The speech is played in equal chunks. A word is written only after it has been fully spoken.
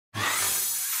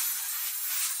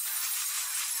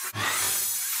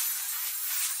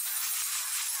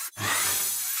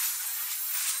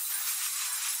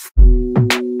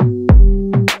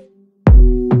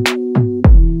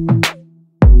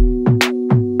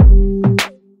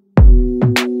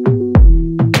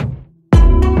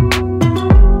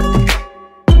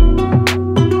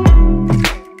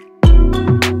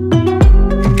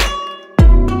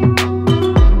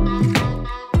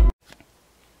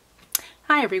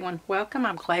everyone, welcome.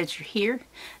 I'm glad you're here.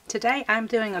 Today I'm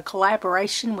doing a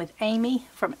collaboration with Amy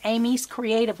from Amy's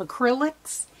Creative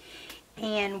Acrylics,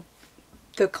 and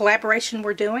the collaboration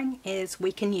we're doing is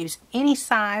we can use any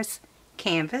size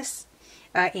canvas,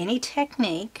 any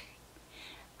technique.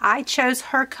 I chose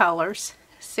her colors,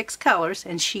 6 colors,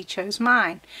 and she chose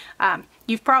mine.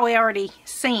 You've probably already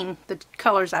seen the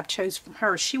colors I've chose from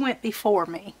her. She went before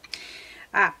me.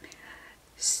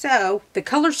 So the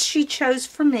colors she chose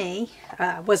for me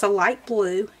was a light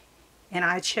blue, and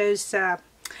I chose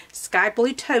sky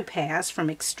blue topaz from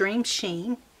Extreme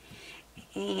Sheen,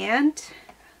 and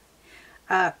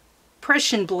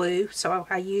Prussian blue. So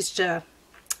I used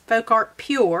Folk Art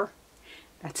Pure,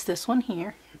 that's this one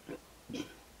here,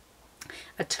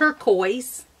 a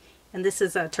turquoise, and this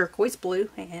is a turquoise blue,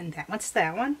 and that one's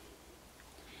that one,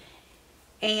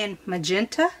 and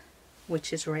magenta,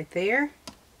 which is right there,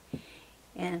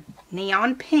 and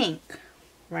neon pink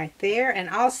right there, and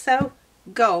also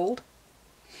gold.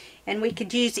 And we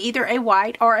could use either a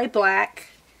white or a black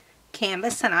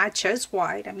canvas, and I chose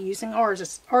white. I'm using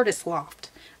Artist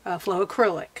Loft Flow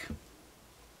Acrylic.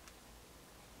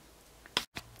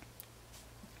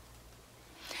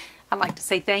 I'd like to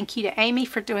say thank you to Amy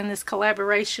for doing this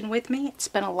collaboration with me. It's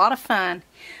been a lot of fun.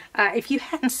 If you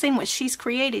hadn't seen what she's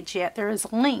created yet, there is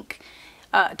a link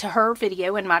to her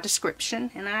video in my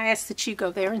description, and I ask that you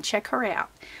go there and check her out.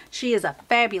 She is a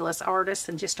fabulous artist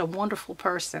and just a wonderful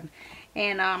person,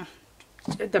 and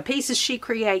the pieces she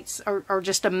creates are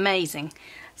just amazing.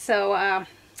 So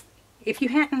if you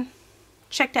hadn't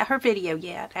checked out her video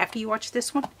yet, after you watch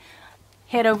this one,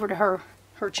 head over to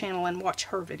her channel and watch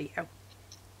her video.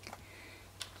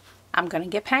 I'm gonna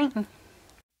get painting.